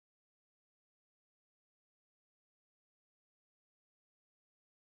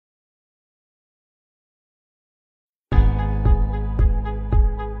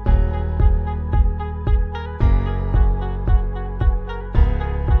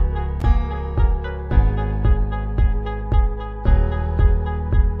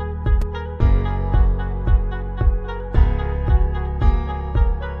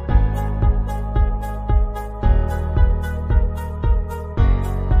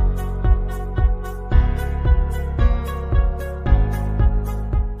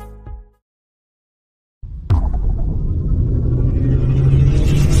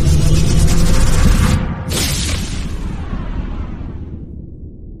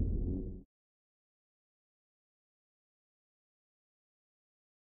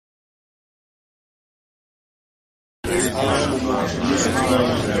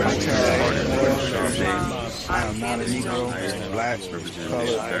I am not a Negro, black,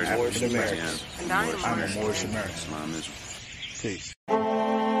 colored, African American. I'm a Moorish American. Peace.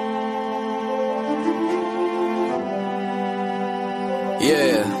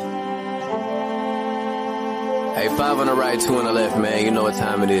 Yeah. Hey, 5 on the right, 2 on the left, man. You know what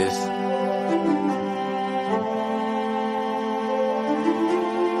time it is.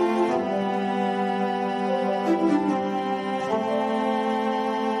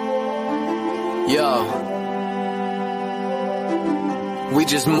 Yo. We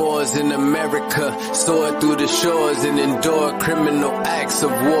just Moors in America, soar through the shores and endure criminal acts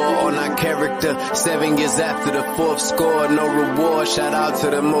of war on our character. 7 years after the 4th score, no reward. Shout out to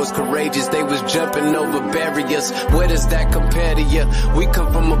the most courageous, they was jumping over barriers. Where does that compare to you? We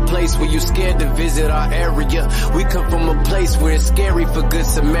come from a place where you scared to visit our area. We come from a place where it's scary for good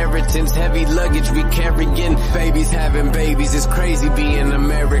Samaritans. Heavy luggage we carrying, babies having babies. It's crazy being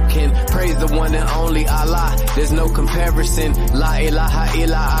American. Praise the one and only Allah, there's no comparison. La ilaha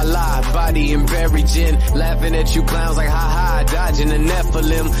illa Allah, body and buried gin. Laughing at you clowns like ha-ha, dodging the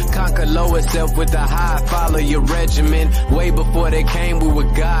Nephilim. Conquer lower self with the high, follow your regimen. Way before they came we were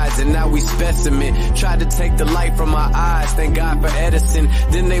gods and now we specimen. Tried to take the light from our eyes, thank God for Edison.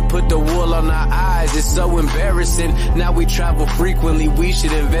 Then they put the wool on our eyes, it's so embarrassing. Now we travel frequently, we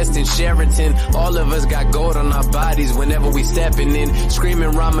should invest in Sheraton. All of us got gold on our bodies whenever we stepping in.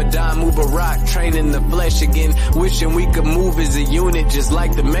 Screaming Ramadan, Mubarak, training the flesh again. Wishing we could move as a unit just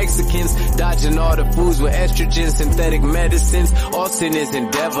like the Mexicans. Dodging all the foods with estrogen, synthetic medicines. All sin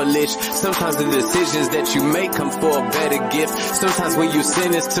isn't devilish. Sometimes the decisions that you make come for a better gift. Sometimes when you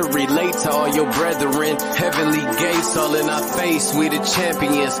sin is to relate to all your brethren. Heavenly gates all in our face, we the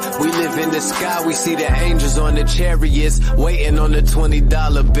champions. We live in the sky, we see the angels on the chariots. Waiting on the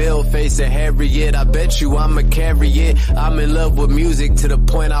 $20 bill, facing Harriet. I bet you I'ma carry it. I'm in love with music to the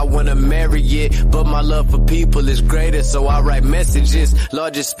point I wanna marry it. But my love for people is greater, so I write messages.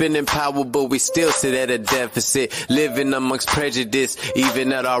 Largest spending power, but we still sit at a deficit. Living amongst prejudice,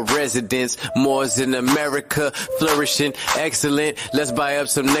 even at our residence. Moors in America, flourishing, excellent. Let's buy up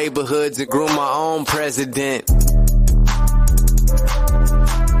some neighborhoods and groom our own president.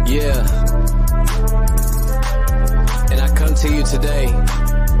 Yeah. And I come to you today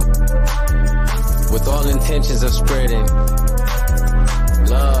with all intentions of spreading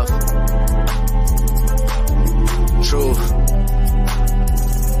love, truth,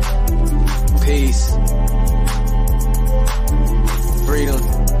 peace, freedom,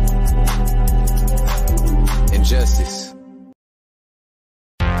 and justice.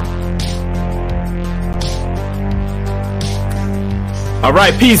 All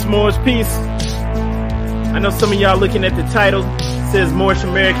right, peace, Moors, peace. I know some of y'all looking at the title, it says Moorish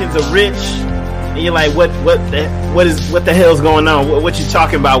Americans are rich, and you're like, what the hell's going on? What you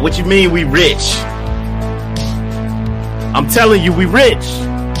talking about? What you mean we rich? I'm telling you, we rich.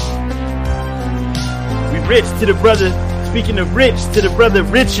 We rich. To the brother, speaking of rich, to the brother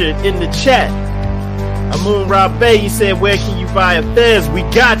Richard in the chat. Amun Rabe, he said, where can you buy a Fez? We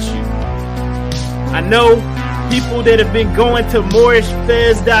got you. I know people that have been going to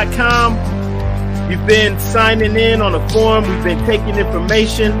MoorishFez.com. We've been signing in on a forum. We've been taking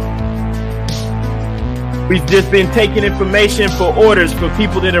information. We've just been taking information for orders for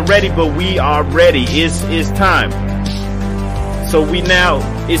people that are ready, but we are ready. It's time. So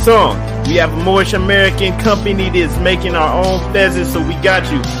it's on. We have a Moorish American company that's making our own fezzes, so we got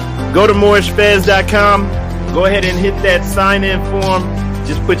you. Go to MoorishFez.com. Go ahead and hit that sign-in form.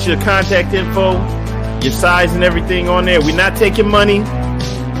 Just put your contact info, your size and everything on there. We're not taking money.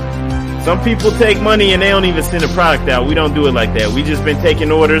 Some people take money and they don't even send a product out. We don't do it like that. We just been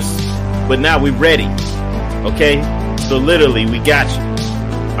taking orders, but now we're ready. Okay? So literally, we got you.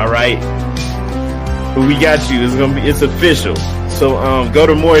 All right? We got you. It's official. So go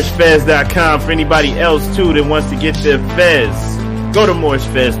to MoorishFez.com for anybody else too that wants to get their Fez. Go to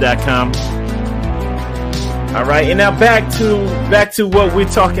MoorishFez.com. All right, and now back to what we're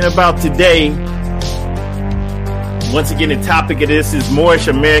talking about today. Once again, the topic of this is Moorish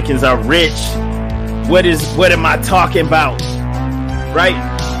Americans are rich. What am I talking about? Right?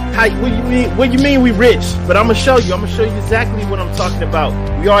 What you mean we rich? But I'm gonna show you exactly what I'm talking about.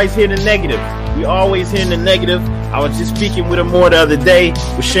 We always hear the negative. I was just speaking with him more the other day.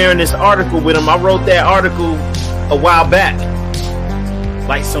 Was sharing this article with him. I wrote that article a while back,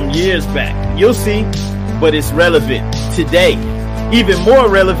 like some years back. You'll see, but it's relevant today, even more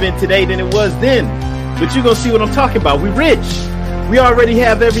relevant today than it was then. But you're gonna see what I'm talking about. We rich. We already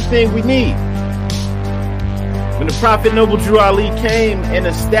have everything we need. When the Prophet Noble Drew Ali came and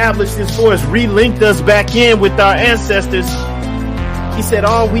established this for us, relinked us back in with our ancestors, He said,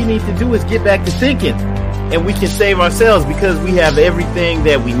 all we need to do is get back to thinking, and we can save ourselves because we have everything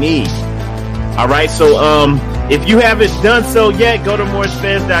that we need. All right. So if you haven't done so yet, go to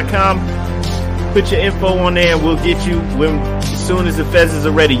mooresfez.com, put your info on there, and we'll get you as soon as the fezzes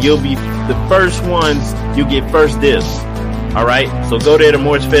are ready. You'll be the first ones. You get first dibs. All right. So go there to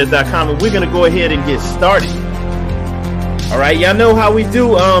mooresfez.com, and we're going to go ahead and get started. All right. Y'all know how we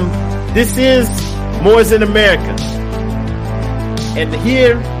do. This is Moors in America. And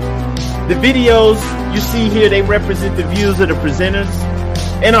here, the videos you see here, they represent the views of the presenters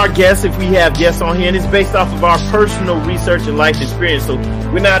and our guests, if we have guests on here, and it's based off of our personal research and life experience. So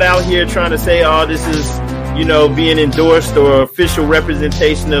we're not out here trying to say, oh, this is, being endorsed or official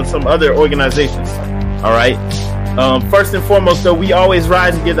representation of some other organizations. All right. First and foremost, though, we always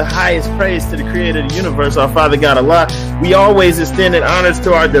rise and give the highest praise to the creator of the universe, our Father God Allah. We always extend honors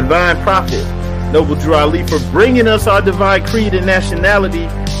to our divine prophet, Noble Drew Ali, for bringing us our divine creed and nationality.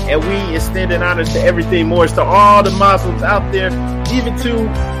 And we extend honors to everything Moors, to all the Muslims out there, even to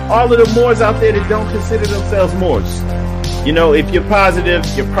all of the Moors out there that don't consider themselves Moors. If you're positive,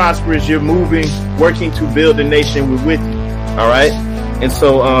 you're prosperous, you're moving, working to build a nation, we're with you. All right. And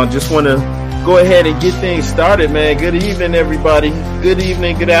so just want to go ahead and get things started, man. Good evening, everybody. Good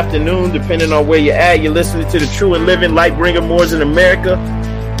evening, good afternoon, depending on where you're at. You're listening to the True and Living Lightbringer Moors in America.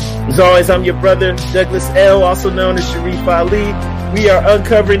 As always, I'm your brother, Douglas L., also known as Sharif Ali. We are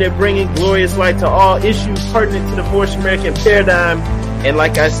uncovering and bringing glorious light to all issues pertinent to the Moorish American paradigm. And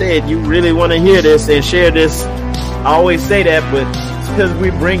like I said, you really want to hear this and share this. I always say that, but it's because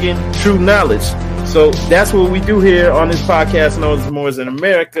we're bringing true knowledge. So that's what we do here on this podcast known as Moors in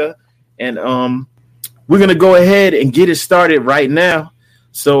America. And we're going to go ahead and get it started right now.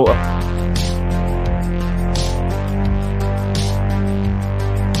 So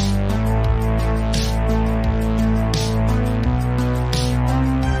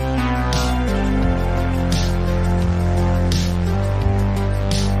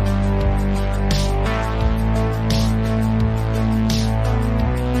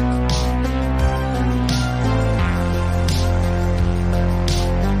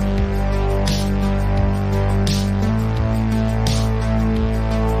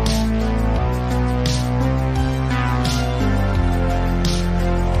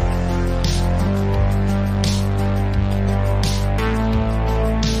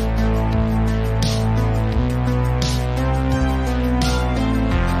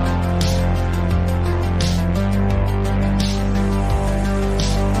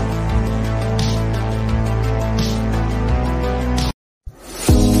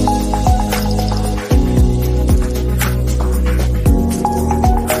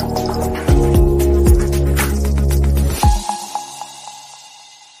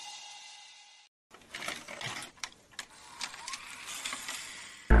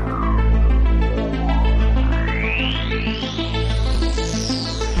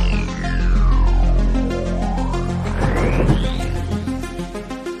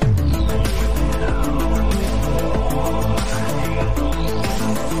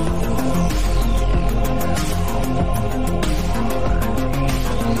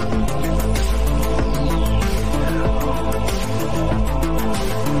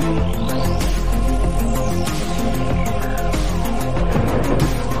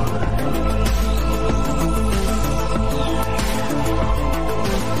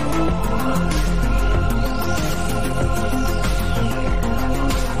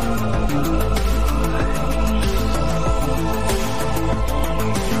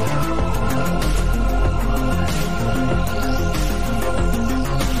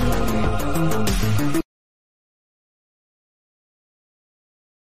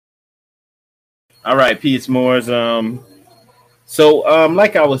all right, peace, Moors.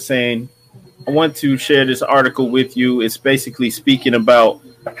 Like I was saying, I want to share this article with you. It's basically speaking about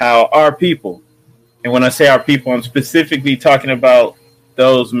how our people, and when I say our people, I'm specifically talking about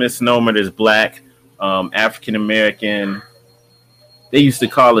those misnomered as black, African American. They used to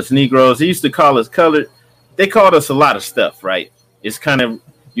call us Negroes. They used to call us colored. They called us a lot of stuff, right? It's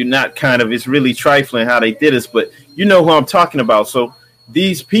it's really trifling how they did us, but you know who I'm talking about. So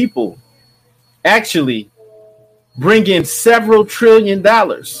these people actually bring in several $1 trillion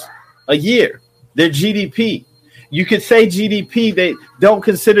a year, their GDP. You could say GDP, they don't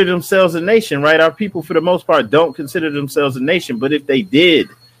consider themselves a nation, right? Our people, for the most part, don't consider themselves a nation. But if they did,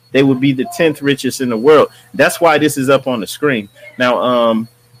 they would be the 10th richest in the world. That's why this is up on the screen. Now,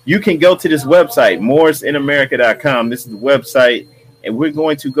 you can go to this website, moorsinamerica.com. This is the website, and we're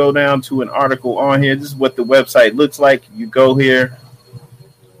going to go down to an article on here. This is what the website looks like. You go here.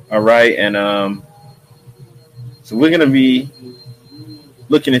 All right. And so we're going to be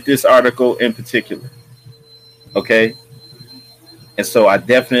looking at this article in particular. Okay. And so I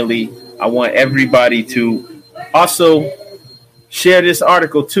want everybody to also share this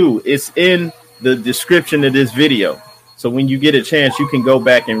article too. It's in the description of this video. So when you get a chance, you can go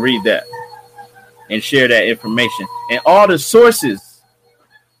back and read that and share that information. And all the sources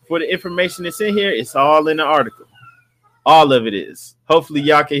for the information that's in here, it's all in the article. All of it is. Hopefully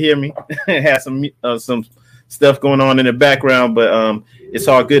y'all can hear me. Have some stuff going on in the background, but it's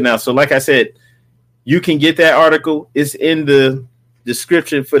all good now. So like I said, you can get that article. It's in the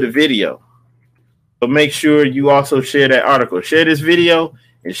description for the video. So make sure you also share that article. Share this video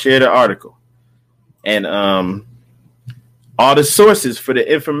and share the article. And all the sources for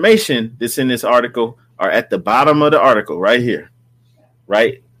the information that's in this article are at the bottom of the article right here.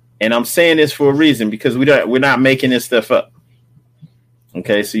 Right? And I'm saying this for a reason, because we're not making this stuff up.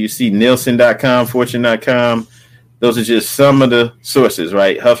 Okay, so you see Nielsen.com, Fortune.com. Those are just some of the sources,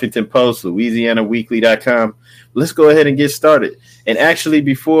 right? Huffington Post, LouisianaWeekly.com. Let's go ahead and get started. And actually,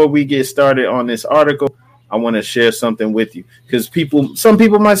 before we get started on this article, I want to share something with you, because some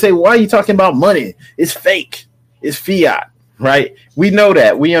people might say, why are you talking about money? It's fake. It's fiat, right? We know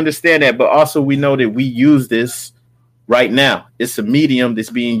that. We understand that. But also we know that we use this right now. It's a medium that's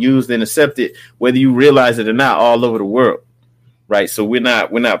being used and accepted, whether you realize it or not, all over the world, right? So we're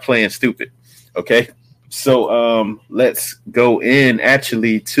not playing stupid, okay? So let's go in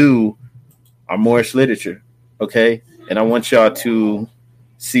actually to our Moorish literature, okay? And I want y'all to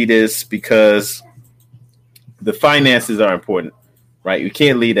see this because the finances are important, right? You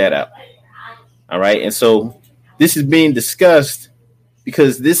can't leave that out, all right? And so this is being discussed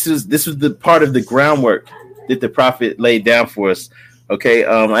because this was the part of the groundwork that the prophet laid down for us. Okay,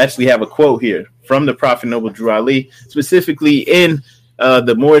 I actually have a quote here from the Prophet Noble Drew Ali, specifically in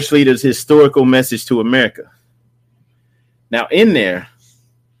the Moorish Leader's Historical Message to America. Now, in there,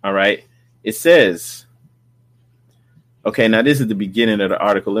 all right, it says, okay, now this is the beginning of the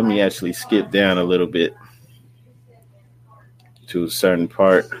article. Let me actually skip down a little bit to a certain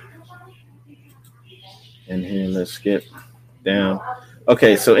part. And here, let's skip down.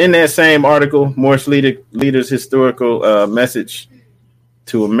 Okay, so in that same article, Moorish Leader's Historical Message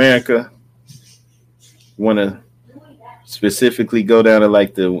to America, you want to specifically go down to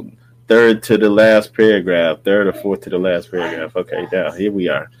like the third or fourth to the last paragraph. Okay, down here we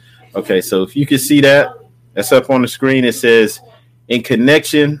are. Okay, so if you can see that, that's up on the screen. It says, in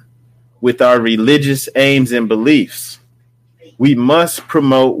connection with our religious aims and beliefs, we must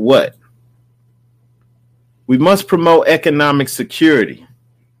promote what? We must promote economic security.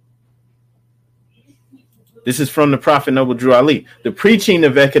 This is from the Prophet Noble Drew Ali. The preaching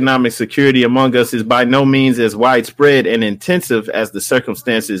of economic security among us is by no means as widespread and intensive as the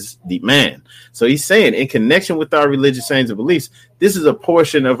circumstances demand. So he's saying, in connection with our religious aims and beliefs, this is a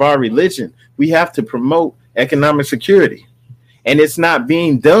portion of our religion. We have to promote economic security. And it's not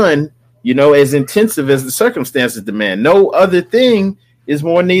being done, as intensive as the circumstances demand. No other thing is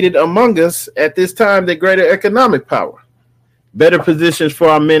more needed among us at this time than greater economic power. Better positions for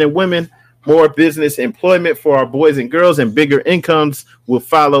our men and women, more business employment for our boys and girls, and bigger incomes will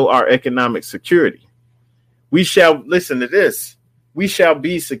follow our economic security. We shall, listen to this, we shall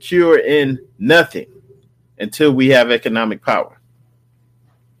be secure in nothing until we have economic power.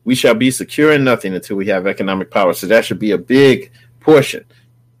 We shall be secure in nothing until we have economic power. So that should be a big portion,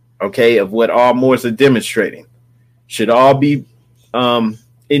 okay, of what all Moors are demonstrating. Should all be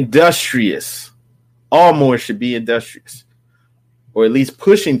industrious. All Moors should be industrious, or at least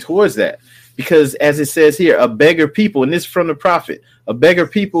pushing towards that. Because as it says here, a beggar people, and this is from the prophet, a beggar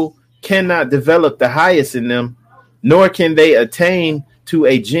people cannot develop the highest in them, nor can they attain to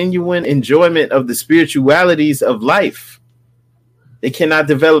a genuine enjoyment of the spiritualities of life. They cannot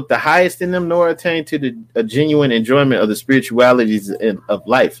develop the highest in them, nor attain to a genuine enjoyment of the spiritualities of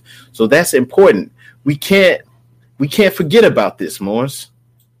life. So that's important. We can't forget about this, Moors.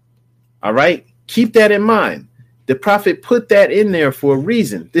 All right? Keep that in mind. The prophet put that in there for a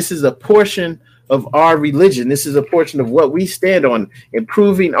reason. This is a portion of our religion. This is a portion of what we stand on,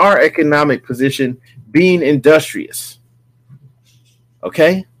 improving our economic position, being industrious.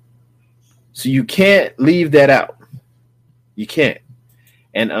 Okay? So you can't leave that out. You can't.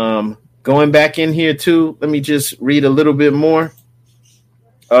 And going back in here too, let me just read a little bit more.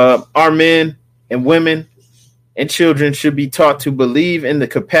 Our men and women and children should be taught to believe in the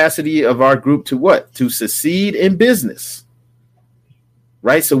capacity of our group to what? To succeed in business.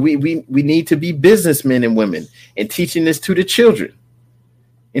 Right? So we need to be businessmen and women, and teaching this to the children,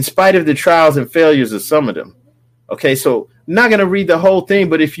 in spite of the trials and failures of some of them. Okay, so I'm not going to read the whole thing,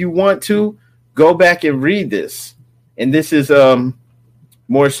 but if you want to, go back and read this. And this is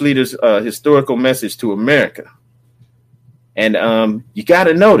Morris Leader's historical message to America. And you got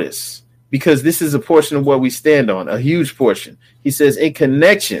to notice, because this is a portion of what we stand on, a huge portion. He says, in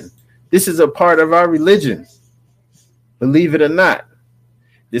connection, this is a part of our religion. Believe it or not.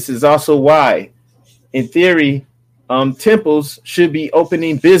 This is also why, in theory, temples should be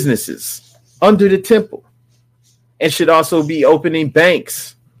opening businesses under the temple and should also be opening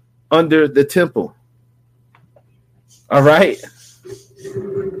banks under the temple. All right.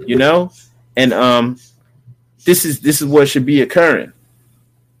 You know, and this is what should be occurring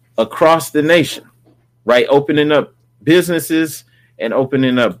across the nation, right? Opening up businesses and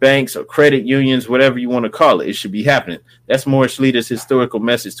opening up banks or credit unions, whatever you want to call it. It should be happening. That's Morris Leader's historical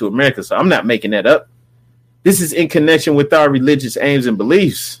message to America. So I'm not making that up. This is in connection with our religious aims and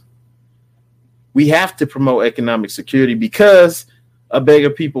beliefs. We have to promote economic security because a beggar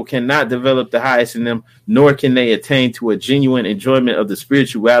people cannot develop the highest in them, nor can they attain to a genuine enjoyment of the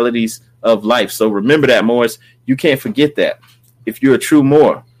spiritualities of life. So remember that, Morris. You can't forget that. If you're a true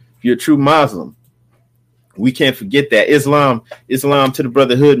Moor, if you're a true Muslim, we can't forget that. Islam to the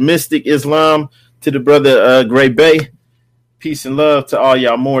brotherhood mystic, Islam to the brother Gray Bay. Peace and love to all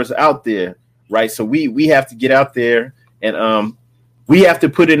y'all Moors out there, right? So we have to get out there and we have to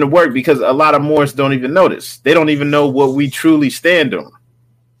put in the work, because a lot of Moors don't even notice. They don't even know what we truly stand on.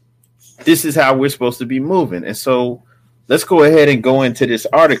 This is how we're supposed to be moving. And so let's go ahead and go into this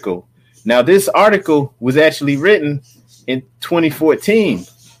article. Now, this article was actually written in 2014.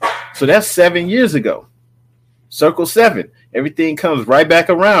 So that's 7 years ago. Circle 7. Everything comes right back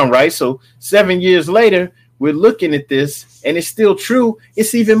around, right? So 7 years later, we're looking at this and it's still true.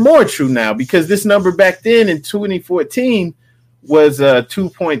 It's even more true now, because this number back then in 2014 was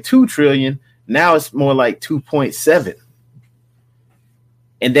 2.2 trillion. Now it's more like 2.7.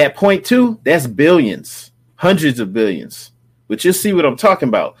 And that 0.2, that's billions, hundreds of billions. But you'll see what I'm talking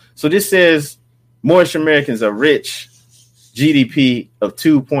about. So this says Moorish Americans are rich, GDP of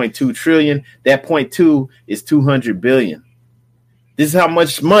 2.2 trillion. That 0.2 is 200 billion. This is how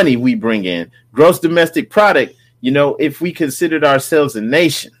much money we bring in. Gross domestic product, you know, if we considered ourselves a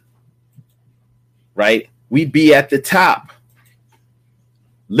nation, right, we'd be at the top.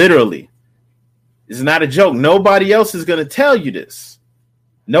 Literally. It's not a joke. Nobody else is going to tell you this.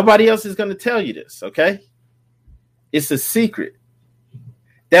 Nobody else is going to tell you this, okay? It's a secret.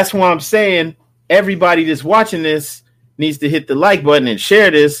 That's why I'm saying everybody that's watching this needs to hit the like button and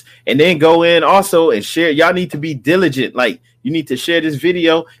share this, and then go in also and share. Y'all need to be diligent. Like, you need to share this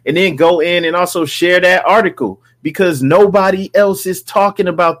video and then go in and also share that article, because nobody else is talking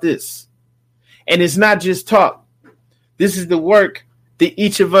about this. And it's not just talk. This is the work that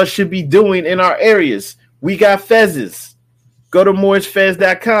each of us should be doing in our areas. We got fezzes. Go to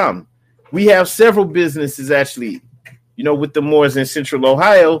moorsfez.com. We have several businesses actually, you know, with the Moors in Central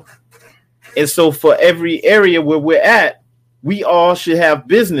Ohio. And so for every area where we're at, we all should have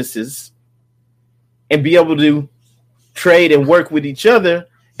businesses and be able to trade and work with each other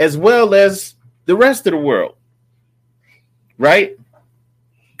as well as the rest of the world. Right?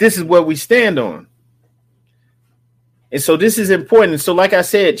 This is what we stand on. And so this is important. So like I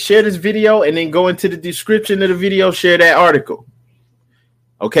said, share this video and then go into the description of the video, share that article.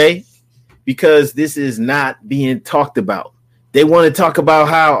 Okay? Because this is not being talked about. They want to talk about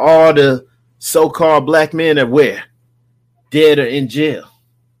how all the so-called black men are where? Dead or in jail.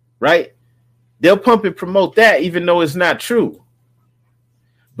 Right? They'll pump and promote that even though it's not true.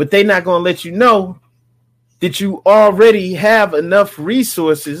 But they're not going to let you know that you already have enough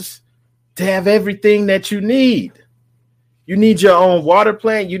resources to have everything that you need. You need your own water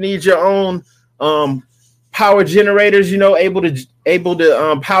plant. You need your own power generators, you know, able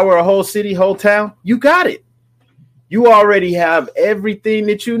to power a whole city, whole town. You got it. You already have everything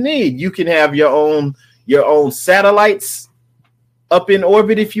that you need. You can have your own satellites up in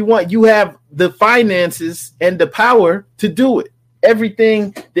orbit if you want. You have the finances and the power to do it.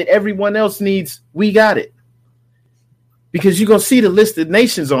 Everything that everyone else needs, we got it. Because you're going to see the list of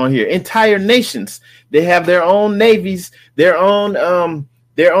nations on here, entire nations. They have their own navies, their own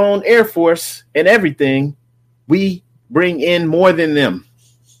Air Force and everything. We bring in more than them.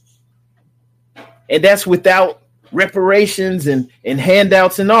 And that's without reparations and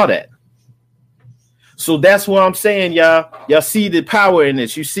handouts and all that. So that's what I'm saying, y'all. Y'all see the power in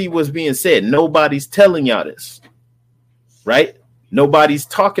this. You see what's being said. Nobody's telling y'all this, right? Nobody's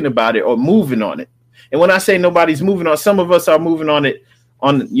talking about it or moving on it. And when I say nobody's moving on, some of us are moving on it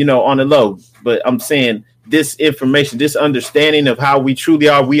on the low. But I'm saying this information, this understanding of how we truly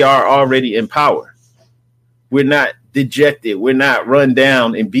are, we are already in power. We're not dejected. We're not run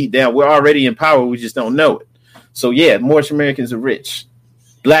down and beat down. We're already in power. We just don't know it. So, yeah, Moorish Americans are rich.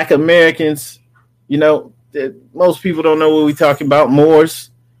 Black Americans, you know, most people don't know what we're talking about. Moors.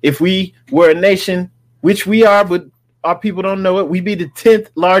 If we were a nation, which we are, but our people don't know it, we'd be the 10th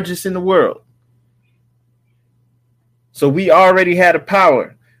largest in the world. So we already had a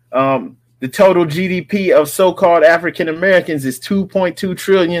power. The total GDP of so-called African Americans is $2.2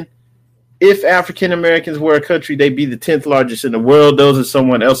 trillion. If African Americans were a country, they'd be the 10th largest in the world. Those are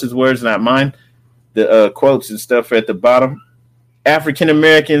someone else's words, not mine. The quotes and stuff are at the bottom. African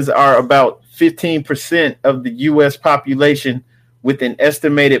Americans are about 15% of the U.S. population, with an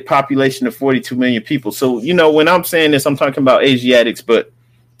estimated population of 42 million people. So, you know, when I'm saying this, I'm talking about Asiatics, but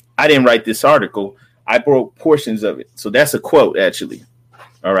I didn't write this article. I broke portions of it. So that's a quote, actually.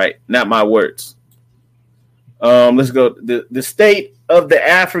 All right. Not my words. Let's go. The State of the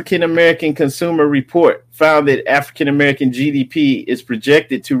African American Consumer Report found that African American GDP is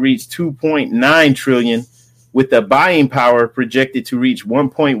projected to reach 2.9 trillion, with the buying power projected to reach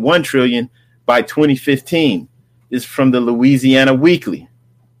 1.1 trillion by 2015. This is from the Louisiana Weekly.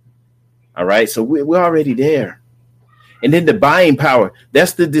 All right. So we're already there. And then the buying power,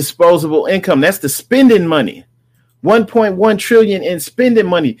 that's the disposable income. That's the spending money. 1.1 trillion in spending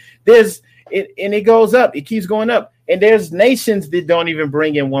money. And it goes up. It keeps going up. And there's nations that don't even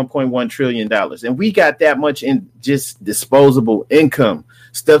bring in $1.1 trillion. And we got that much in just disposable income,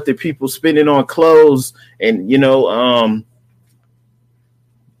 stuff that people spending on clothes and, you know,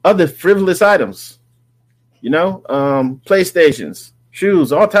 other frivolous items, you know, PlayStations,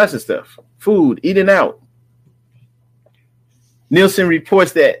 shoes, all types of stuff, food, eating out. Nielsen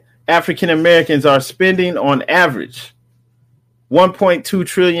reports that African Americans are spending on average $1.2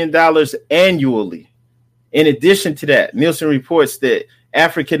 trillion annually. In addition to that, Nielsen reports that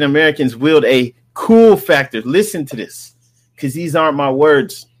African Americans wield a cool factor. Listen to this, because these aren't my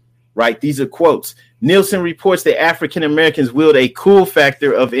words, right? These are quotes. Nielsen reports that African Americans wield a cool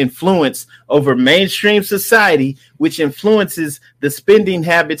factor of influence over mainstream society, which influences the spending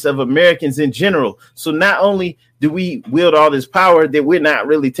habits of Americans in general. So not only do we wield all this power that we're not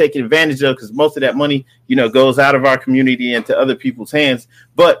really taking advantage of, because most of that money, you know, goes out of our community into other people's hands,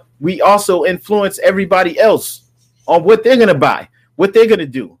 but we also influence everybody else on what they're going to buy, what they're going to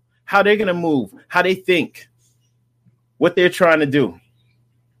do, how they're going to move, how they think, what they're trying to do.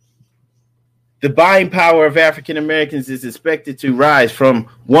 The buying power of African Americans is expected to rise from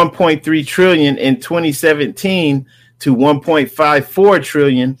 1.3 trillion in 2017 to 1.54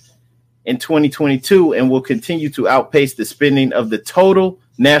 trillion in 2022, and will continue to outpace the spending of the total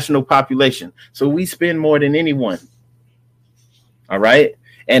national population. So we spend more than anyone. All right.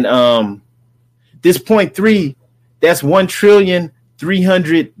 And this 0.3, that's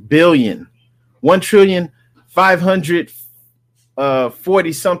 1.3 billion.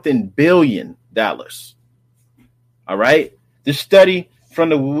 1.540 something billion dollars. All right. The study from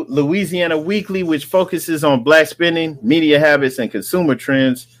the Louisiana Weekly, which focuses on Black spending, media habits, and consumer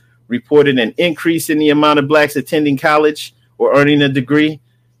trends, reported an increase in the amount of Blacks attending college or earning a degree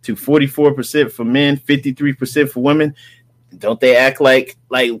to 44% for men, 53% for women. Don't they act like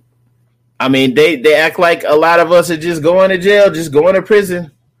I mean, they act like a lot of us are just going to jail, just going to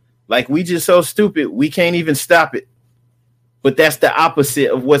prison. Like we just so stupid, we can't even stop it. But that's the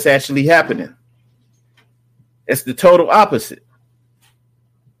opposite of what's actually happening. It's the total opposite.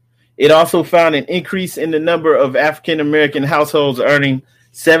 It also found an increase in the number of African American households earning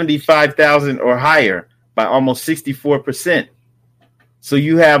 $75,000 or higher by almost 64%. So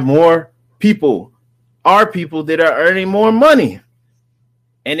you have more people, our people, that are earning more money.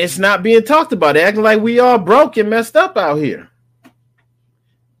 And it's not being talked about. They're acting like we all broke and messed up out here.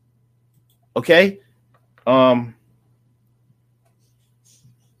 Okay.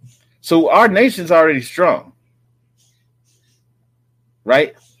 So our nation's already strong.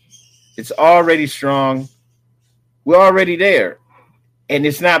 Right? It's already strong. We're already there. And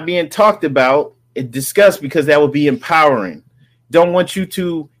it's not being talked about and discussed because that would be empowering. Don't want you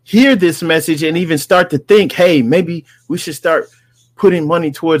to hear this message and even start to think, hey, maybe we should start putting money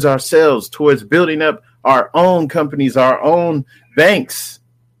towards ourselves, towards building up our own companies, our own banks,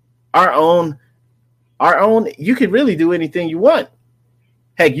 our own. You could really do anything you want.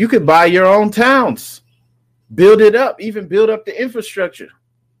 Heck, you could buy your own towns, build it up, even build up the infrastructure.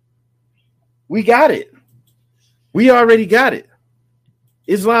 We got it. We already got it.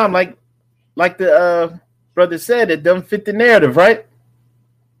 Islam, like the brother said, it doesn't fit the narrative, right?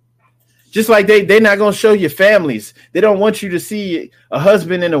 Just like they're not going to show your families. They don't want you to see a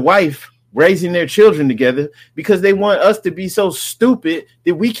husband and a wife raising their children together because they want us to be so stupid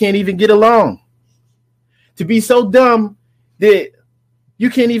that we can't even get along. To be so dumb that you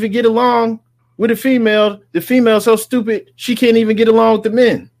can't even get along with a female. The female's so stupid she can't even get along with the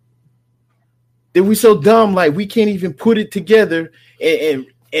men. That we so dumb, like we can't even put it together and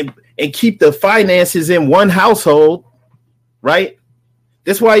keep the finances in one household, right?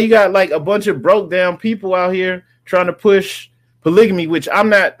 That's why you got like a bunch of broke down people out here trying to push polygamy, which I'm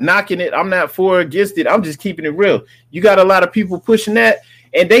not knocking it. I'm not for or against it. I'm just keeping it real. You got a lot of people pushing that,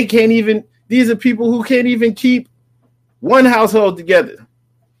 and they can't even. These are people who can't even keep one household together,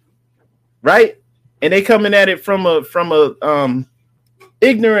 right? And they coming at it from a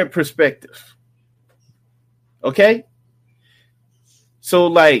ignorant perspective. Okay, so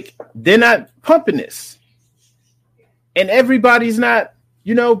like they're not pumping this, and everybody's not,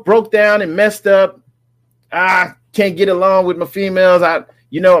 broke down and messed up. I can't get along with my females. I'm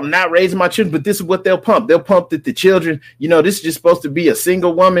not raising my children, but this is what they'll pump. They'll pump that the children, this is just supposed to be a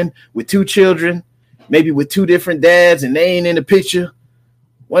single woman with 2 children, maybe with 2 different dads, and they ain't in the picture.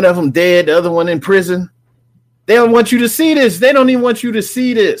 One of them dead, the other one in prison. They don't want you to see this. They don't even want you to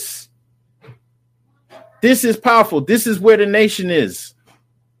see this. This is powerful. This is where the nation is.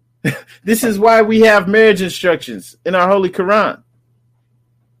 This is why we have marriage instructions in our Holy Quran.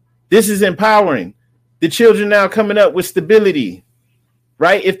 This is empowering. The children now coming up with stability,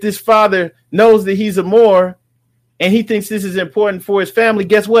 right? If this father knows that he's a Moor and he thinks this is important for his family,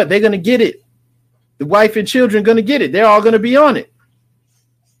 guess what? They're going to get it. The wife and children going to get it. They're all going to be on it.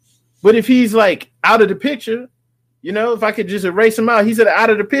 But if he's like out of the picture, if I could just erase him out, he's out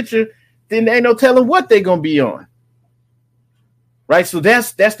of the picture, then there ain't no telling what they're going to be on. Right? So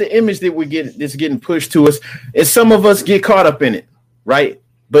that's the image that that's getting pushed to us. And some of us get caught up in it, right?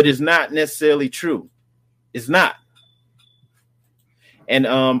 But it's not necessarily true. It's not. And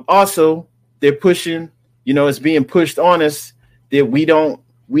also they're pushing, it's being pushed on us that we're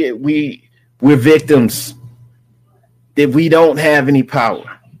victims, that we don't have any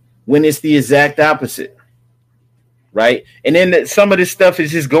power, when it's the exact opposite. Right. And then some of this stuff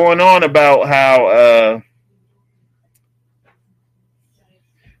is just going on about how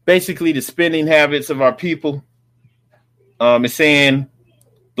basically the spending habits of our people is saying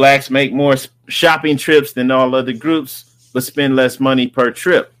blacks make more shopping trips than all other groups, but spend less money per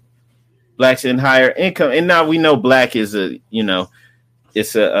trip. Blacks in higher income. And now we know black is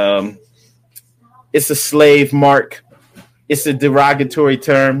it's a slave mark. It's a derogatory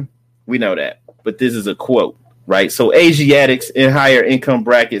term. We know that. But this is a quote. Right. So Asiatics in higher income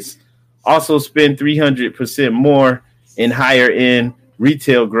brackets also spend 300% more in higher end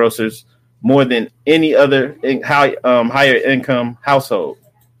retail grocers, more than any other higher income household.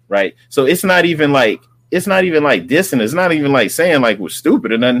 Right. So it's not even like dissing. It's not even like saying like we're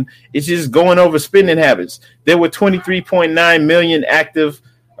stupid or nothing. It's just going over spending habits. There were 23.9 million active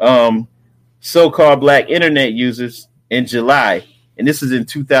so-called black internet users in July. And this is in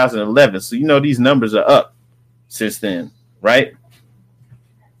 2011. So, these numbers are up since then, right?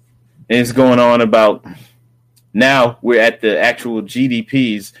 And it's going on about now we're at the actual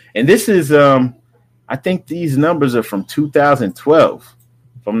GDPs. And this is, I think these numbers are from 2012,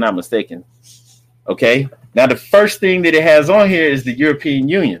 if I'm not mistaken. Okay. Now, the first thing that it has on here is the European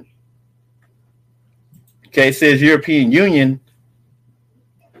Union. Okay. It says European Union,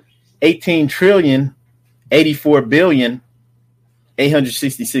 18 trillion, 84 billion,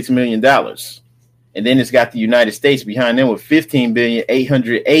 $866 million. And then it's got the United States behind them with 15 trillion,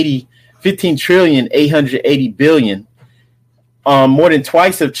 880 billion. More than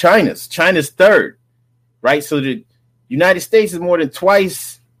twice of China's. China's third, right? So the United States is more than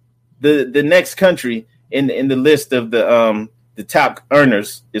twice the next country in the list of the top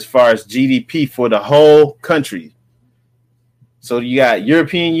earners as far as GDP for the whole country. So you got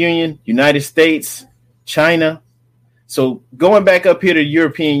European Union, United States, China. So going back up here to the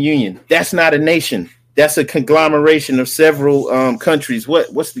European Union, that's not a nation. That's a conglomeration of several countries.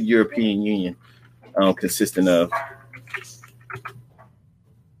 What's the European Union consisting of?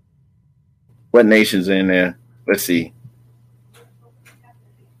 What nations are in there? Let's see.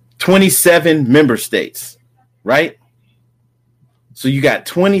 27 member states, right? So you got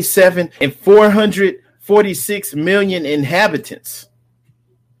 27 and 446 million inhabitants.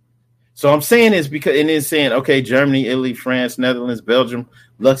 So I'm saying this because it is saying, okay, Germany, Italy, France, Netherlands, Belgium,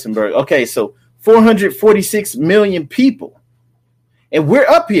 Luxembourg. Okay, so 446 million people. And we're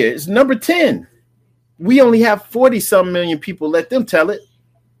up here. It's number 10. We only have 40-some million people. Let them tell it,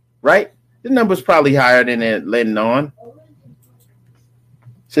 right? The number's probably higher than they're letting on.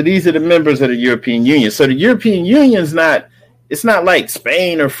 So these are the members of the European Union. So the European Union's it's not like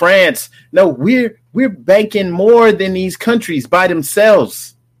Spain or France. No, we're banking more than these countries by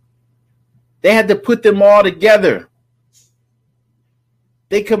themselves. They had to put them all together.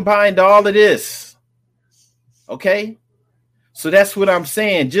 They combined all of this. Okay? So that's what I'm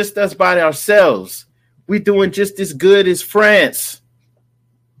saying. Just us by ourselves. We're doing just as good as France.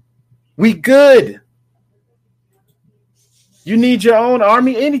 We good. You need your own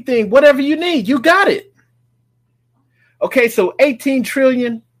army, anything, whatever you need, you got it. Okay, so 18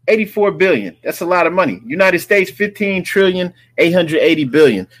 trillion, 84 billion. That's a lot of money. United States, 15 trillion, 880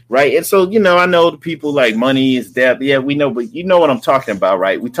 billion, right? And so, I know the people like money is debt. Yeah, we know, but you know what I'm talking about,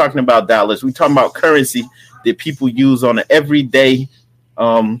 right? We're talking about dollars. We're talking about currency that people use on an everyday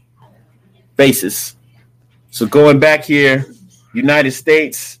basis. So going back here, United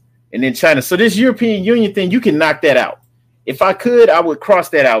States and then China. So this European Union thing, you can knock that out. If I could, I would cross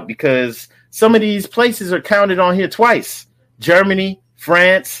that out because some of these places are counted on here twice. Germany,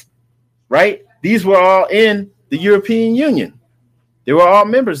 France, right? These were all in the European Union. They were all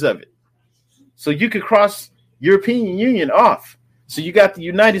members of it. So you could cross European Union off. So you got the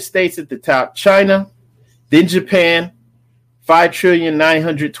United States at the top, China, then Japan, 5 trillion,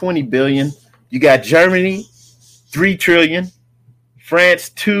 920 billion. You got Germany, 3 trillion, France,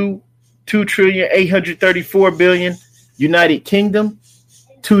 2 trillion, 834 billion. United Kingdom,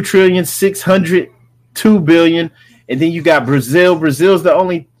 2 trillion, 602 billion. And then you got Brazil. Brazil's the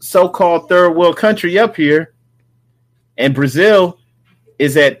only so-called third world country up here. And Brazil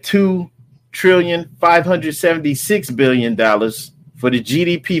is at 2 trillion, 576 billion dollars for the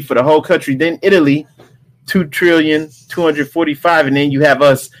GDP for the whole country. Then Italy, 2 trillion, 245. And then you have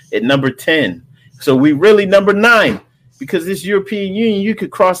us at number 10. So we really number 9 because this European Union, you could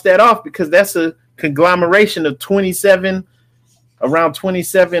cross that off because that's a conglomeration of around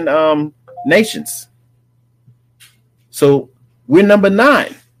 27 nations. So we're number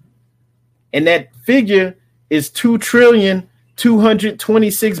 9. And that figure is 2 trillion,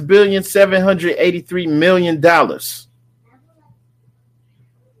 226 billion, 783 million dollars.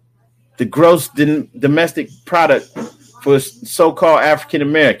 The gross domestic product for so-called African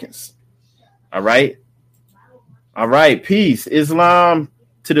Americans. All right. All right. Peace. Islam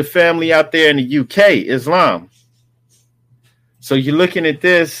to the family out there in the UK, Islam. So you're looking at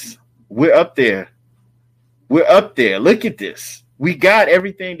this. We're up there. We're up there. Look at this. We got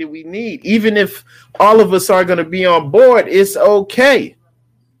everything that we need. Even if all of us are going to be on board, it's okay.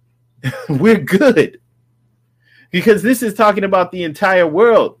 We're good. Because this is talking about the entire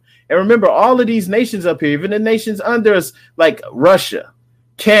world. And remember, all of these nations up here, even the nations under us, like Russia,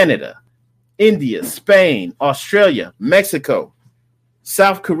 Canada, India, Spain, Australia, Mexico,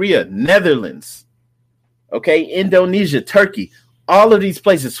 South Korea, Netherlands, okay, Indonesia, Turkey, all of these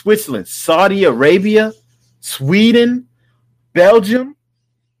places, Switzerland, Saudi Arabia, Sweden, Belgium,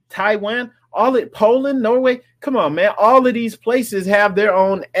 Taiwan, Poland, Norway. Come on, man. All of these places have their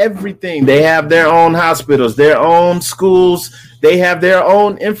own everything. They have their own hospitals, their own schools. They have their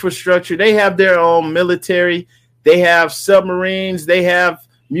own infrastructure. They have their own military. They have submarines. They have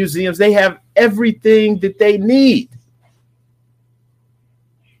museums. They have everything that they need.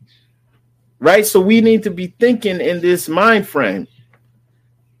 Right? So we need to be thinking in this mind frame.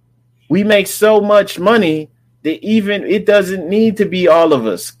 We make so much money that even it doesn't need to be all of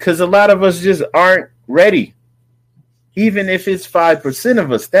us because a lot of us just aren't ready. Even if it's 5%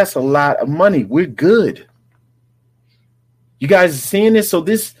 of us, that's a lot of money. We're good. You guys are seeing this? So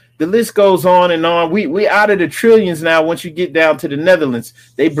the list goes on and on. We out of the trillions now. Once you get down to the Netherlands,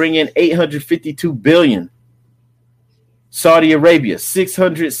 they bring in 852 billion. Saudi Arabia,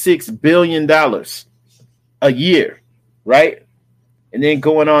 $606 billion a year, right? And then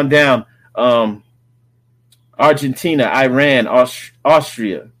going on down, Argentina, Iran,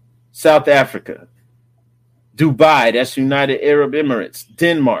 Austria, South Africa, Dubai, that's United Arab Emirates,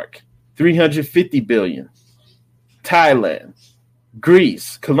 Denmark, 350 billion, Thailand,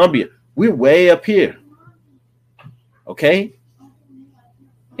 Greece, Colombia. We're way up here. Okay?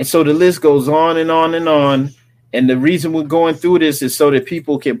 And so the list goes on and on and on. And the reason we're going through this is so that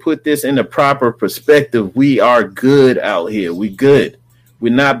people can put this in the proper perspective. We are good out here. We good.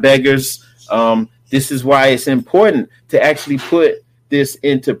 We're not beggars. This is why it's important to actually put this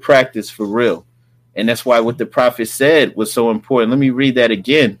into practice for real. And that's why what the prophet said was so important. Let me read that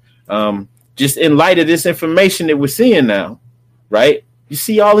again. Just in light of this information that we're seeing now, right? You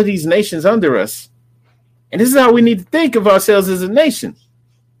see all of these nations under us. And this is how we need to think of ourselves as a nation.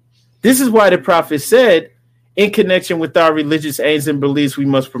 This is why the prophet said, in connection with our religious aims and beliefs, we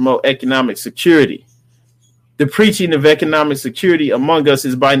must promote economic security. The preaching of economic security among us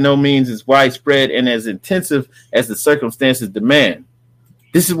is by no means as widespread and as intensive as the circumstances demand.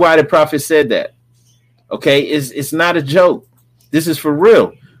 This is why the prophet said that. Okay, it's not a joke. This is for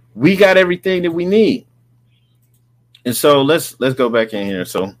real. We got everything that we need. And so let's go back in here.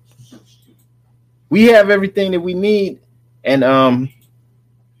 So we have everything that we need, and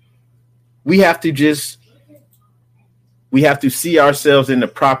we have to see ourselves in the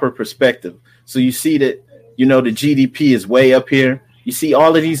proper perspective. So you see that, the GDP is way up here. You see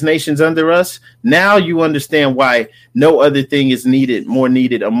all of these nations under us. Now you understand why no other thing is more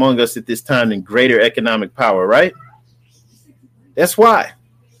needed among us at this time than greater economic power, right? That's why.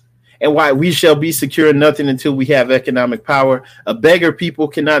 And why we shall be secure in nothing until we have economic power. A beggar people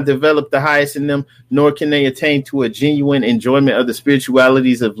cannot develop the highest in them, nor can they attain to a genuine enjoyment of the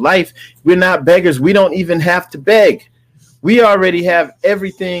spiritualities of life. We're not beggars. We don't even have to beg. We already have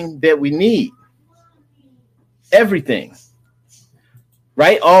everything that we need. Everything.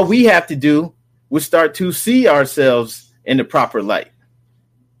 Right? All we have to do is start to see ourselves in the proper light.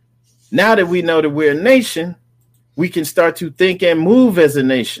 Now that we know that we're a nation, we can start to think and move as a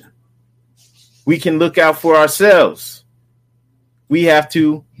nation. We can look out for ourselves. We have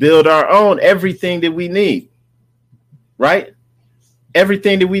to build our own everything that we need, right?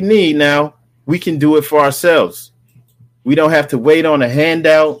 Everything that we need now, we can do it for ourselves. We don't have to wait on a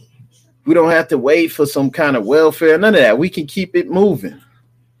handout. We don't have to wait for some kind of welfare, none of that. We can keep it moving,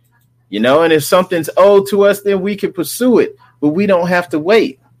 and if something's owed to us, then we can pursue it, but we don't have to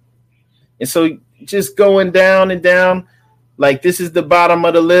wait. And so just going down and down, like this is the bottom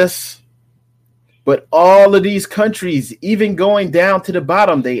of the list. But all of these countries, even going down to the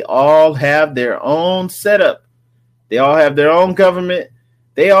bottom, they all have their own setup. They all have their own government.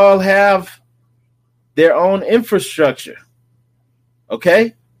 They all have their own infrastructure.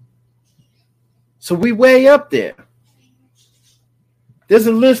 Okay? So we way up there. There's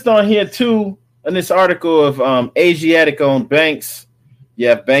a list on here, too, in this article of Asiatic-owned banks. You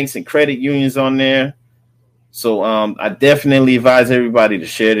have banks and credit unions on there. So I definitely advise everybody to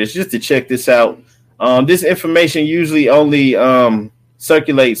share this, just to check this out. This information usually only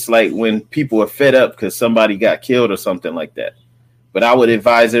circulates like when people are fed up because somebody got killed or something like that. But I would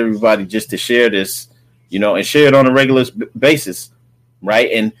advise everybody just to share this, and share it on a regular basis,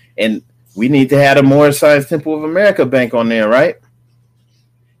 right? And we need to have a Moorish Science Temple of America Bank on there, right?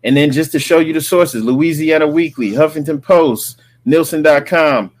 And then just to show you the sources, Louisiana Weekly, Huffington Post,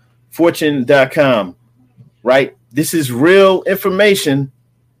 Nielsen.com, Fortune.com, right? This is real information.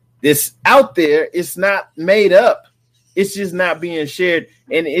 This out there, it's not made up. It's just not being shared.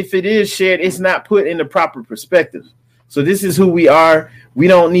 And if it is shared, it's not put in the proper perspective. So this is who we are. We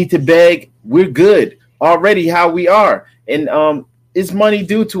don't need to beg. We're good already how we are. And is money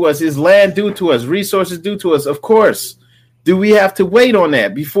due to us? Is land due to us? Resources due to us? Of course. Do we have to wait on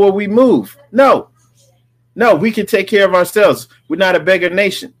that before we move? No. No, we can take care of ourselves. We're not a beggar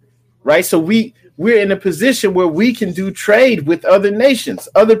nation, right? So we're in a position where we can do trade with other nations,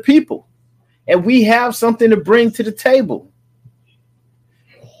 other people, and we have something to bring to the table.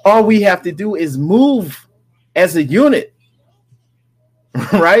 All we have to do is move as a unit,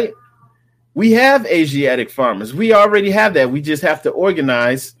 right? We have Asiatic farmers. We already have that. We just have to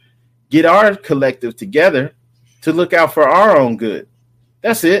organize, get our collective together to look out for our own good.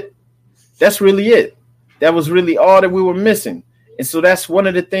 That's it. That's really it. That was really all that we were missing. And so that's one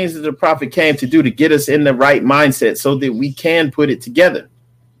of the things that the prophet came to do, to get us in the right mindset so that we can put it together.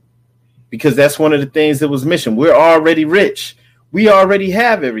 Because that's one of the things that was missing. We're already rich. We already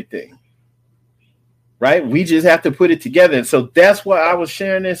have everything. Right? We just have to put it together. And so that's why I was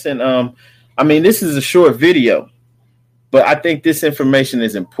sharing this. And this is a short video, but I think this information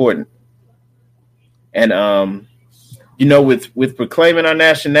is important. And with proclaiming our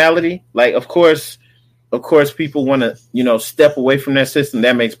nationality, like of course people want to, step away from that system.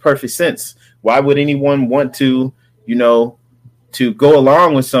 That makes perfect sense. Why would anyone want to, to go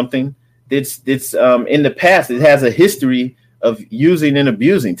along with something that's in the past? It has a history of using and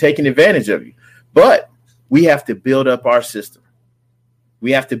abusing, taking advantage of you. But we have to build up our system.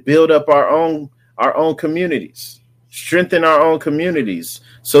 We have to build up our own communities, strengthen our own communities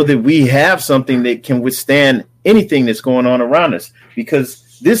so that we have something that can withstand anything that's going on around us,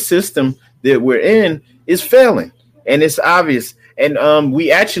 because this system that we're in is failing, and it's obvious. And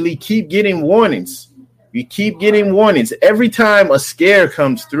we actually keep getting warnings. We keep getting warnings every time a scare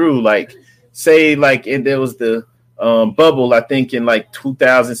comes through. Like, say, there was the bubble, I think in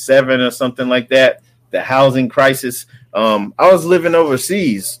 2007 or something like that, the housing crisis. I was living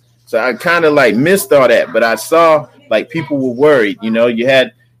overseas, so I kind of missed all that, but I saw people were worried.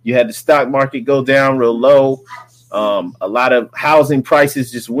 You had the stock market go down real low. A lot of housing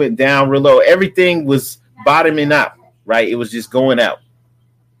prices just went down real low. Everything was bottoming out, right? It was just going out.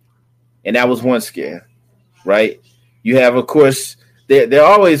 And that was one scare, right? You have, of course, they're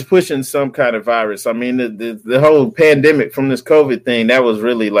always pushing some kind of virus. I mean, the whole pandemic from this COVID thing, that was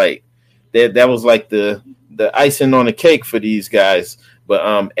really like that was like the icing on the cake for these guys.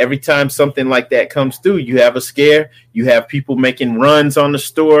 But every time something like that comes through, you have a scare. You have people making runs on the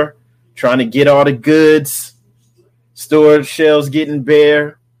store, trying to get all the goods, store shelves getting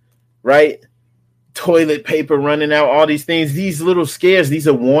bare, right? Toilet paper running out, all these things. These little scares, these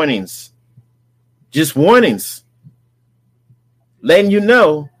are warnings. Just warnings. Letting you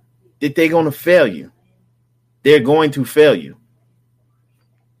know that they're going to fail you. They're going to fail you.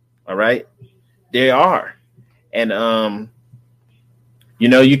 All right? They are. And,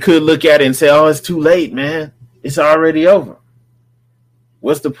 you could look at it and say, oh, it's too late, man. It's already over.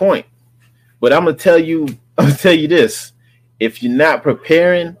 What's the point? But I'm going to tell you this. If you're not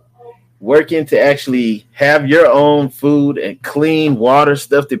preparing, working to actually have your own food and clean water,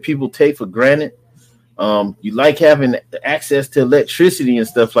 stuff that people take for granted, you like having access to electricity and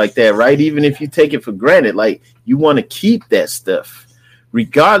stuff like that, right? Even if you take it for granted, like you want to keep that stuff,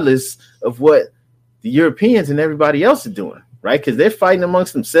 regardless of what the Europeans and everybody else are doing, right? Because they're fighting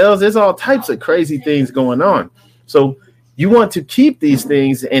amongst themselves. There's all types of crazy things going on. So you want to keep these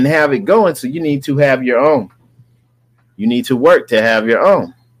things and have it going. So you need to have your own. You need to work to have your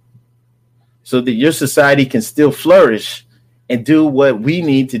own so that your society can still flourish and do what we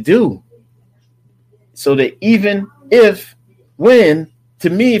need to do. So that even if, when, to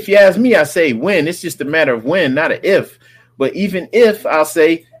me, if you ask me, I say when. It's just a matter of when, not an if. But even if, I'll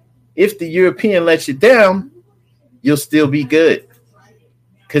say, if the European lets you down, you'll still be good.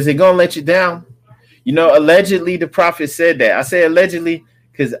 Because they're going to let you down. Allegedly, the prophet said that. I say allegedly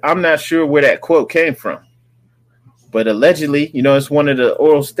because I'm not sure where that quote came from. But allegedly, it's one of the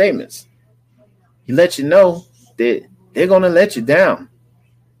oral statements. He let you know that they're going to let you down.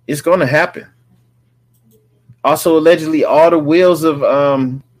 It's going to happen. Also, allegedly, all the wheels of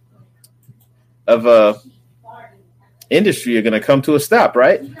industry are going to come to a stop,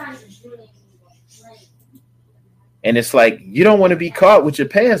 right? And it's like, you don't want to be caught with your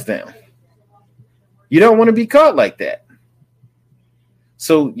pants down. You don't want to be caught like that.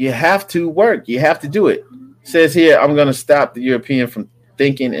 So you have to work. You have to do it. It says here, I'm going to stop the European from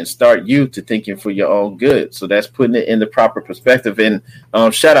thinking and start you to thinking for your own good. So that's putting it in the proper perspective. And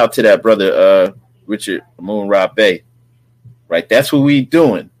shout out to that brother, Richard Moon Rob Bay. Right. That's what we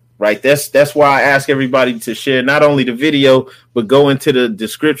doing. Right. That's why I ask everybody to share not only the video, but go into the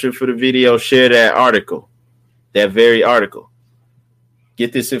description for the video, share that article. That very article.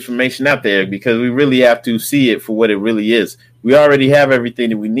 Get this information out there because we really have to see it for what it really is. We already have everything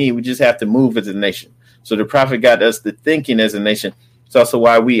that we need. We just have to move as a nation. So the prophet got us to thinking as a nation. It's also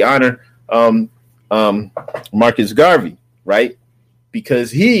why we honor Marcus Garvey, right?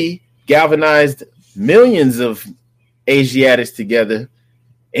 Because he galvanized millions of Asiatics together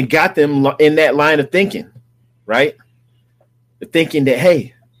and got them in that line of thinking, right? The thinking that,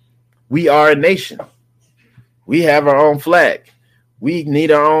 hey, we are a nation. We have our own flag. We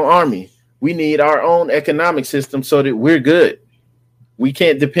need our own army. We need our own economic system so that we're good. We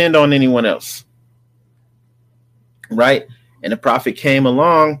can't depend on anyone else. Right? And the prophet came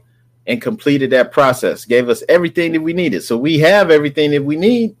along and completed that process, gave us everything that we needed. So we have everything that we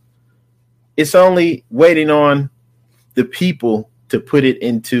need. It's only waiting on the people to put it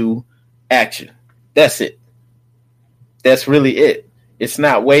into action. That's it. That's really it. It's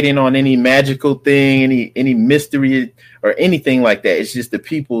not waiting on any magical thing, any mystery or anything like that. It's just the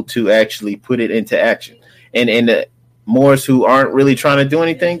people to actually put it into action. And the Moors who aren't really trying to do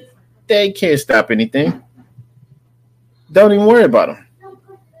anything, they can't stop anything. Don't even worry about them.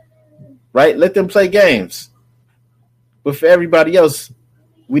 Right? Let them play games. But for everybody else,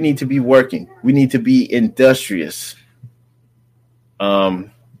 we need to be working. We need to be industrious.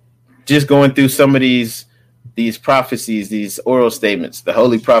 Just going through some of these prophecies, these oral statements. The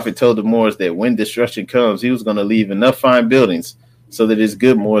Holy Prophet told the Moors that when destruction comes, he was going to leave enough fine buildings so that his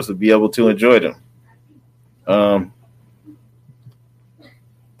good Moors would be able to enjoy them.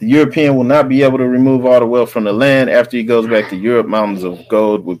 The European will not be able to remove all the wealth from the land. After he goes back to Europe, mountains of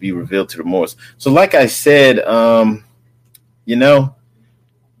gold will be revealed to the Moors. So like I said, you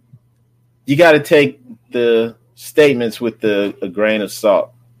got to take the statements with a grain of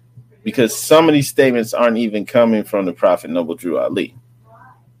salt. Because some of these statements aren't even coming from the Prophet Noble Drew Ali.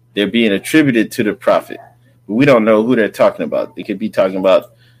 They're being attributed to the Prophet. But we don't know who they're talking about. They could be talking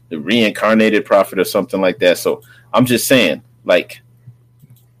about the reincarnated Prophet or something like that. So I'm just saying, like,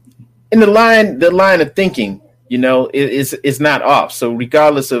 in the line of thinking, it's not off. So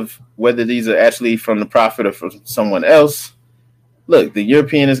regardless of whether these are actually from the Prophet or from someone else, look, the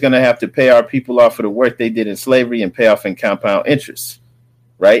European is going to have to pay our people off for the work they did in slavery and pay off in compound interest.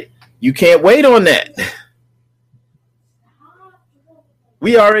 right? You can't wait on that.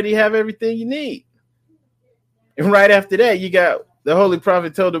 We already have everything you need. And right after that, you got the Holy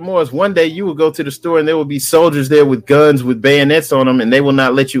Prophet told the Moors, one day you will go to the store and there will be soldiers there with guns, with bayonets on them, and they will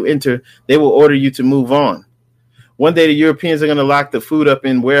not let you enter. They will order you to move on. One day the Europeans are going to lock the food up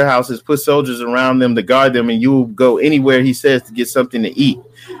in warehouses, put soldiers around them to guard them, and you will go anywhere, he says, to get something to eat.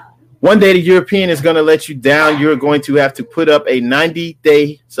 One day the European is going to let you down. You're going to have to put up a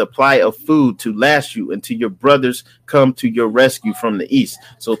 90-day supply of food to last you until your brothers come to your rescue from the east.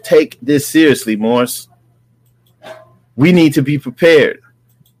 So take this seriously, Moors. We need to be prepared.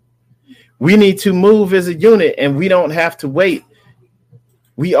 We need to move as a unit, and we don't have to wait.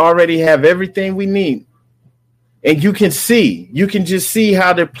 We already have everything we need. And you can just see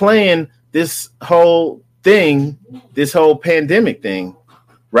how they're playing this whole thing, this whole pandemic thing,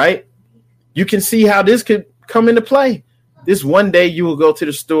 right? You can see how this could come into play. This one day you will go to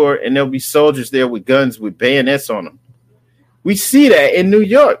the store and there'll be soldiers there with guns with bayonets on them. We see that in New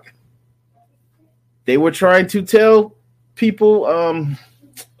York. They were trying to tell people,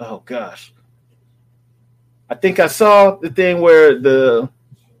 oh gosh. I think I saw the thing where the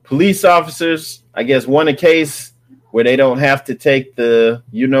police officers, I guess, won a case where they don't have to take the,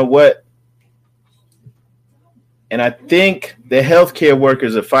 you know what? And I think the healthcare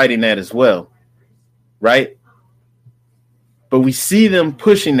workers are fighting that as well, right? But we see them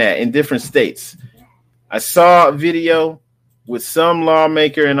pushing that in different states. I saw a video with some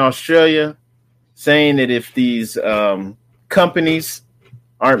lawmaker in Australia saying that if these companies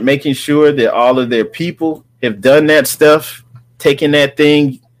aren't making sure that all of their people have done that stuff, taking that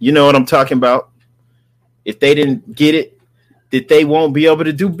thing, you know what I'm talking about, if they didn't get it, that they won't be able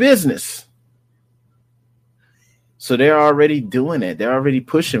to do business. So they're already doing it. They're already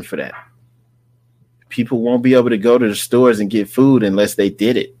pushing for that. People won't be able to go to the stores and get food unless they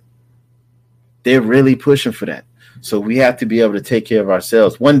did it. They're really pushing for that. So we have to be able to take care of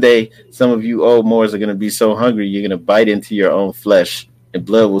ourselves. One day, some of you old Moors are going to be so hungry, you're going to bite into your own flesh and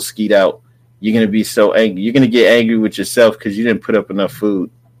blood will skeet out. You're going to be so angry. You're going to get angry with yourself because you didn't put up enough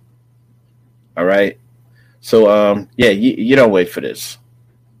food. All right. So, you don't wait for this.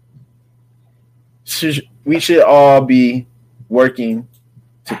 We should all be working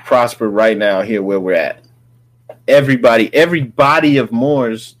to prosper right now here where we're at. Every body of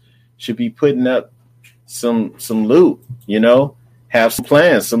Moors should be putting up some loot, have some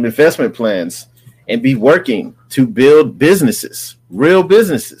plans, some investment plans, and be working to build businesses, real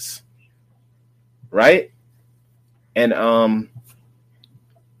businesses, right? And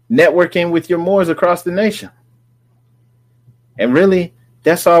networking with your Moors across the nation. And really,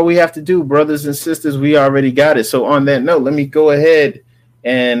 that's all we have to do, brothers and sisters. We already got it. So on that note, let me go ahead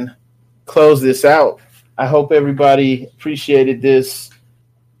and close this out. I hope everybody appreciated this.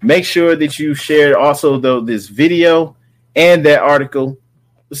 Make sure that you shared also, though, this video and that article.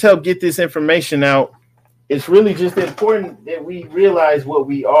 Let's help get this information out. It's really just important that we realize what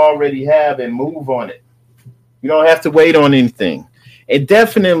we already have and move on it. You don't have to wait on anything. And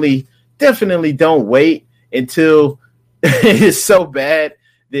definitely don't wait until it's so bad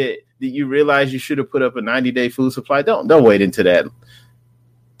that you realize you should have put up a 90-day food supply. Don't wait until that.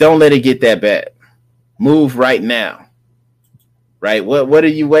 Don't let it get that bad. Move right now. Right? What are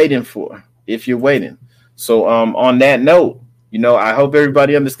you waiting for if you're waiting? So on that note, I hope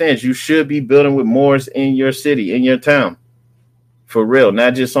everybody understands you should be building with Moors in your city, in your town. For real,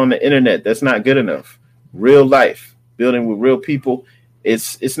 not just on the internet. That's not good enough. Real life, building with real people.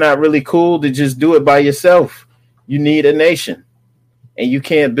 It's not really cool to just do it by yourself. You need a nation, and you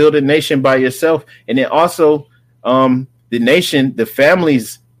can't build a nation by yourself. And then also the nation, the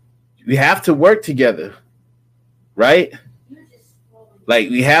families, we have to work together, right? Like,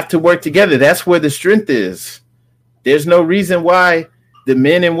 we have to work together. That's where the strength is. There's no reason why the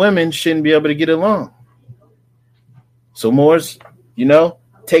men and women shouldn't be able to get along. So Moors,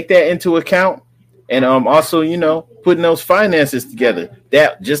 take that into account. And also, putting those finances together.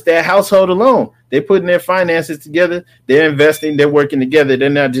 That household alone, they're putting their finances together. They're investing. They're working together. They're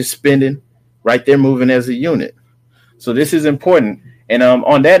not just spending, right? They're moving as a unit. So this is important. And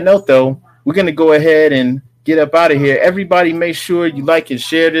on that note, though, we're going to go ahead and get up out of here. Everybody, make sure you like and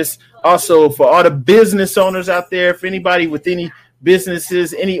share this. Also, for all the business owners out there, if anybody with any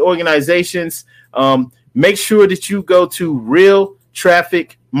businesses, any organizations, make sure that you go to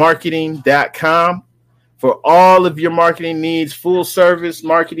realtrafficmarketing.com for all of your marketing needs. Full service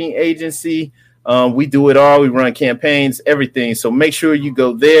marketing agency. We do it all. We run campaigns, everything. So make sure you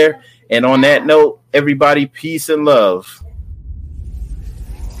go there. And on that note, everybody, peace and love.